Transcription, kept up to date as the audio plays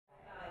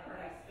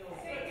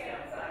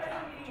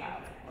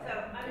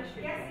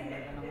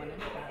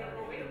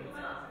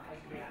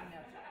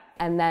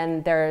And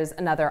then there's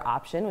another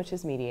option, which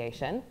is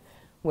mediation,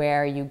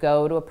 where you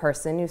go to a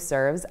person who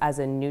serves as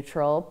a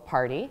neutral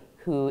party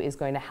who is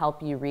going to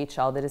help you reach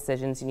all the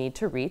decisions you need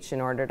to reach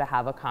in order to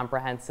have a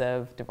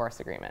comprehensive divorce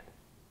agreement.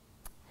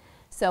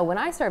 So when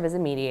I serve as a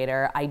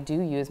mediator, I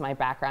do use my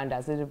background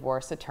as a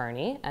divorce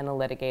attorney and a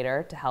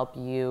litigator to help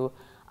you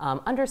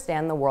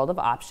understand the world of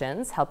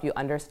options, help you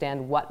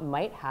understand what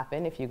might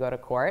happen if you go to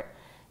court.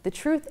 The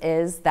truth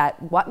is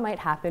that what might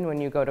happen when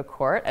you go to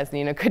court, as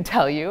Nina could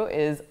tell you,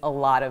 is a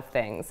lot of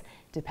things.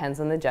 It depends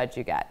on the judge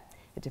you get.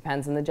 It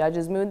depends on the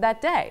judge's mood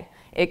that day.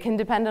 It can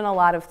depend on a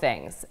lot of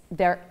things.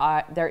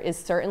 There is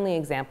certainly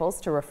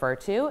examples to refer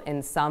to.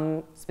 In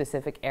some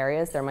specific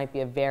areas, there might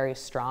be a very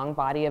strong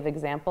body of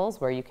examples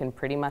where you can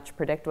pretty much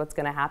predict what's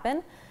going to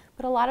happen.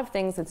 But a lot of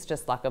things, it's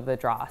just luck of the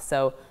draw.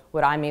 So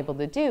what I'm able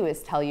to do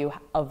is tell you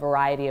a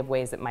variety of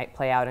ways it might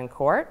play out in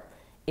court,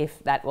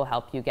 if that will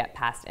help you get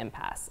past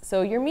impasse.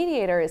 So your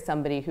mediator is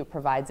somebody who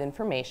provides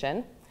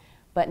information,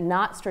 but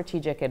not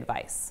strategic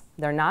advice.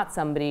 They're not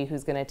somebody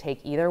who's going to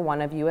take either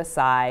one of you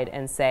aside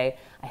and say,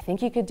 I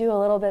think you could do a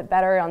little bit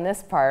better on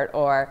this part,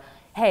 or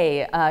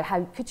hey,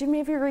 could you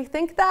maybe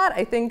rethink that?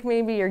 I think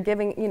maybe you're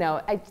giving,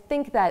 I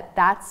think that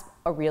that's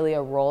really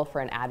a role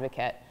for an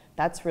advocate.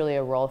 That's really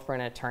a role for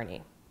an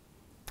attorney.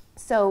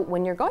 So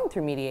when you're going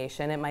through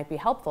mediation, it might be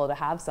helpful to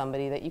have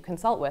somebody that you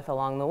consult with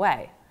along the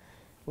way,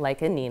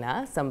 like a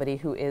Nina, somebody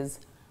who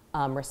is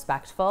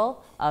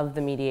respectful of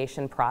the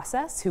mediation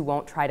process, who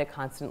won't try to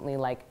constantly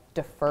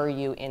defer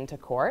you into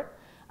court.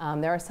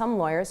 There are some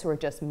lawyers who are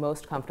just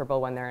most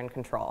comfortable when they're in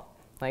control.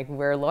 Like,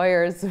 we're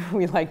lawyers,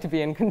 we like to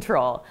be in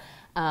control.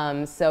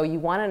 So you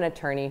want an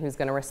attorney who's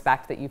going to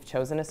respect that you've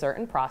chosen a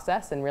certain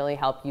process and really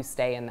help you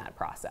stay in that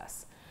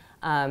process.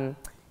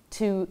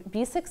 To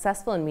be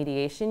successful in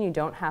mediation, you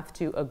don't have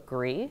to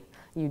agree.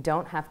 You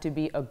don't have to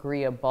be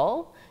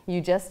agreeable. You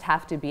just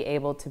have to be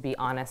able to be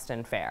honest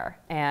and fair.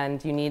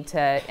 And you need to,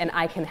 and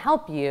I can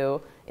help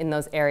you in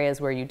those areas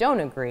where you don't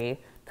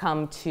agree,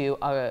 come to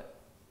a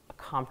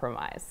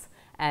compromise.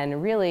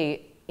 And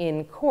really,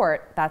 in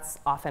court, that's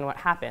often what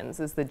happens,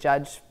 is the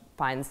judge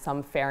finds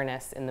some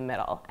fairness in the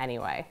middle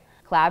anyway.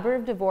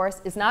 Collaborative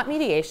divorce is not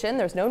mediation.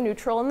 There's no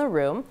neutral in the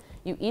room.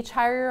 You each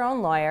hire your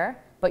own lawyer,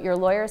 but your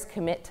lawyers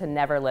commit to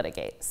never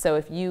litigate. So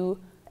if you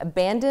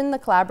abandon the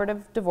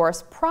collaborative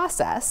divorce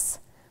process,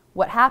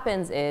 what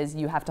happens is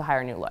you have to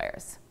hire new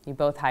lawyers. You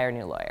both hire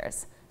new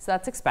lawyers. So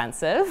that's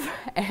expensive,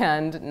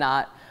 and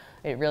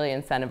it really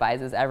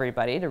incentivizes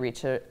everybody to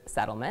reach a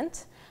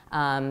settlement.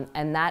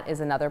 And that is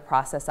another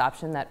process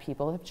option that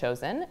people have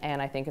chosen,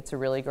 and I think it's a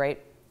really great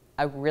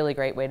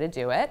way to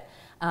do it.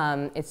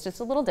 It's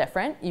just a little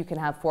different. You can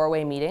have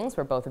four-way meetings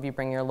where both of you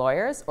bring your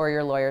lawyers, or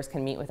your lawyers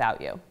can meet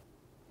without you.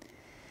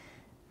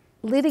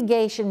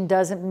 Litigation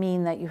doesn't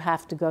mean that you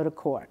have to go to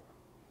court.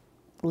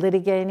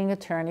 Litigating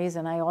attorneys,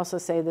 and I also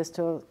say this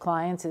to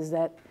clients, is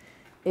that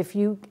if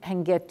you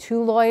can get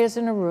two lawyers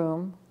in a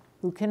room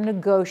who can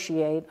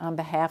negotiate on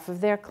behalf of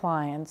their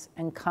clients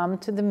and come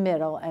to the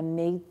middle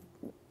and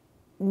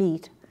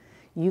meet,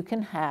 you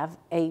can have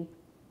a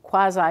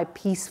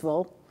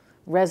quasi-peaceful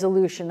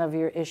resolution of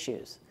your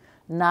issues.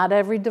 Not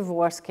every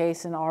divorce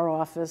case in our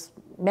office,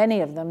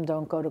 many of them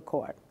don't go to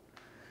court.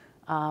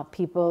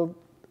 People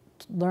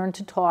learn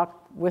to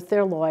talk with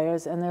their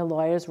lawyers, and their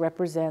lawyers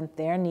represent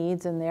their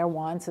needs and their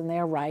wants and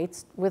their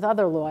rights with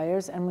other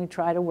lawyers, and we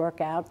try to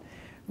work out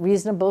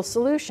reasonable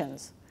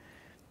solutions.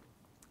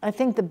 I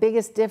think the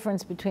biggest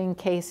difference between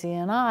Casey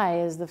and I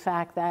is the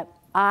fact that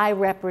I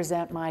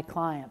represent my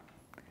client.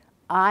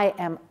 I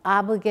am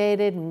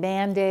obligated,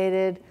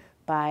 mandated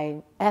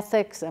by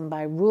ethics and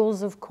by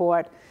rules of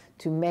court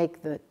to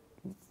make the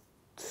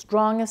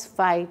strongest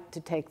fight, to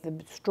take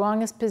the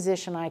strongest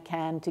position I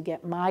can to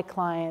get my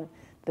client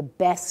the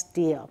best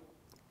deal.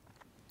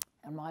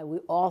 And why we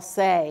all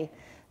say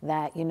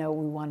that, we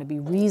want to be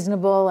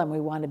reasonable and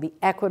we want to be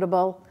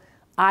equitable,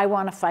 I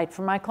want to fight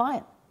for my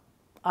client.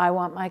 I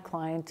want my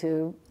client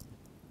to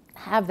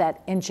have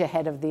that inch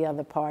ahead of the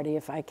other party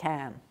if I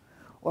can,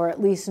 or at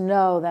least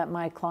know that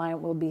my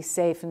client will be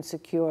safe and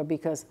secure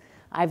because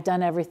I've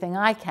done everything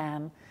I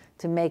can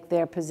to make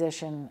their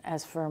position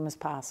as firm as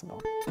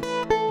possible.